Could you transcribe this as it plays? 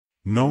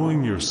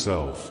Knowing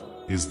yourself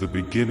is the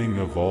beginning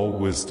of all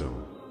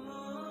wisdom.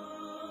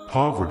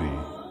 Poverty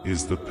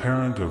is the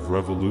parent of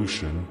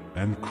revolution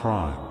and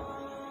crime.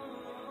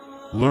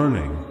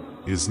 Learning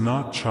is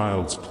not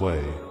child's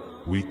play.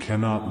 We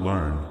cannot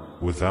learn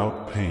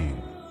without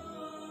pain.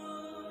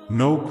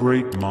 No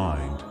great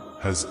mind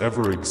has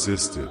ever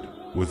existed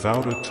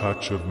without a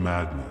touch of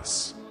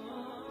madness.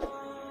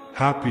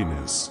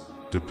 Happiness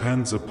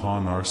depends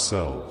upon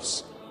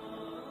ourselves.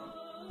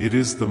 It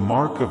is the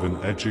mark of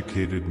an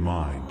educated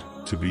mind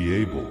to be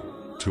able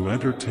to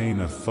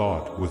entertain a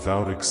thought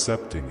without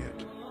accepting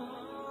it.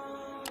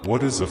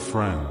 What is a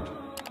friend?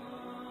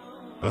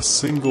 A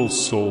single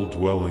soul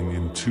dwelling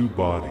in two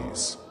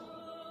bodies.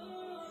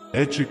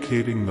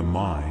 Educating the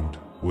mind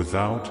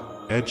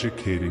without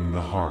educating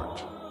the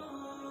heart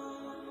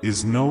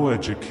is no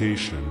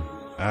education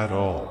at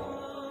all.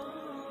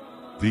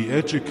 The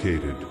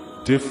educated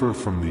differ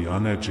from the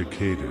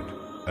uneducated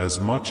as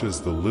much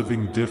as the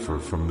living differ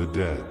from the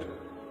dead.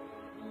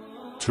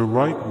 To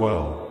write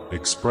well,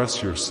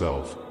 express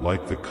yourself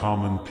like the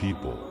common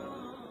people,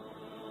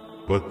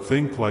 but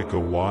think like a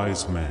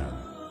wise man.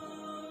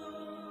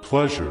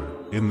 Pleasure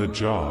in the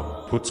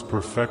job puts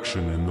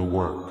perfection in the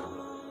work.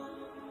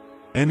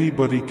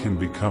 Anybody can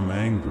become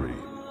angry,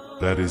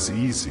 that is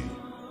easy,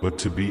 but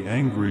to be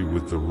angry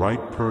with the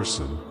right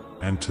person,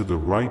 and to the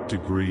right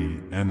degree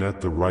and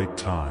at the right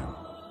time,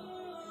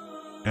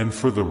 and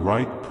for the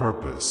right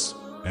purpose,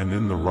 and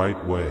in the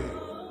right way,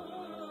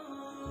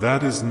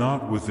 that is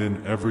not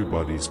within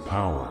everybody's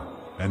power,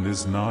 and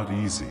is not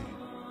easy.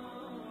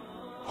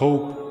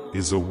 Hope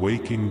is a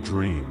waking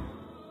dream.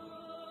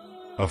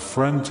 A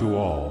friend to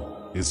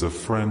all is a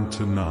friend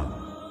to none.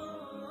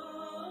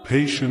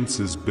 Patience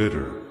is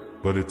bitter,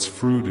 but its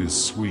fruit is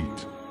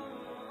sweet.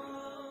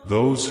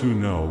 Those who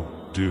know,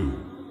 do.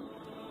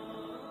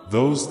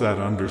 Those that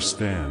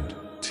understand,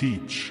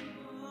 teach.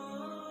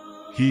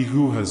 He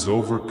who has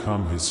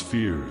overcome his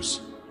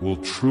fears will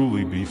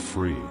truly be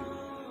free.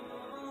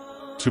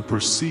 To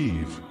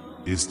perceive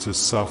is to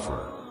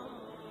suffer.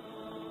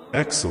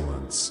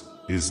 Excellence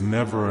is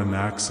never an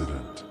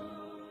accident.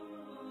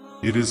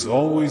 It is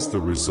always the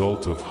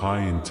result of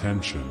high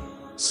intention,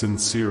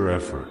 sincere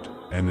effort,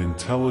 and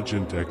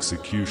intelligent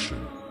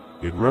execution.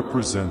 It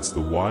represents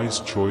the wise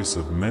choice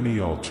of many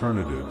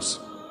alternatives.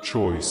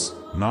 Choice,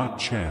 not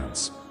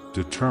chance,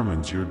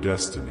 determines your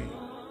destiny.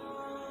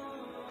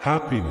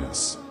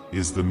 Happiness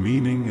is the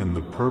meaning and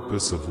the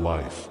purpose of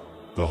life,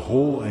 the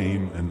whole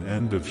aim and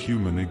end of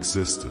human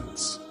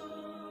existence.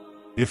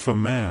 If a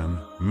man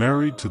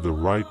married to the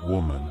right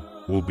woman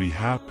will be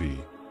happy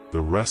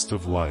the rest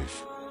of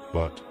life,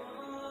 but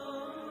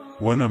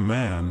when a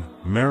man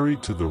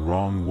married to the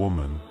wrong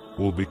woman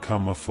will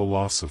become a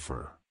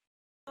philosopher.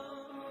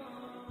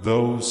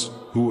 Those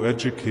who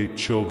educate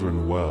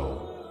children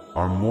well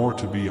are more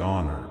to be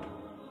honored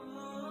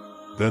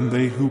than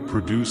they who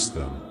produce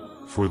them,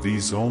 for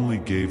these only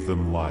gave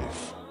them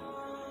life.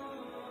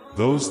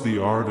 Those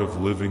the art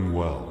of living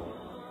well.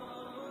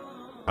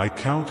 I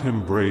count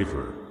him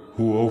braver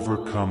who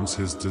overcomes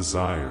his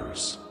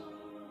desires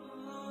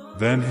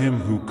than him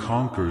who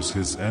conquers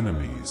his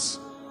enemies.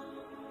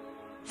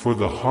 For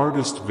the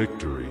hardest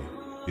victory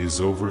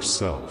is over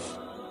self.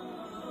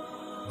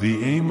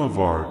 The aim of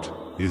art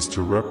is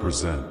to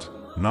represent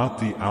not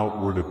the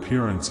outward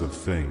appearance of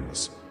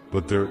things,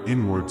 but their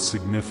inward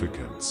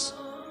significance.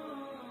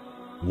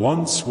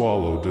 One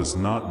swallow does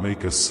not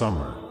make a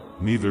summer,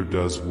 neither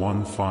does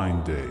one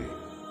fine day.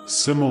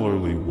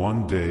 Similarly,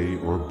 one day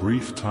or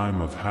brief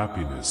time of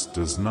happiness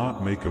does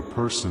not make a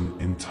person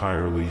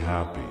entirely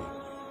happy.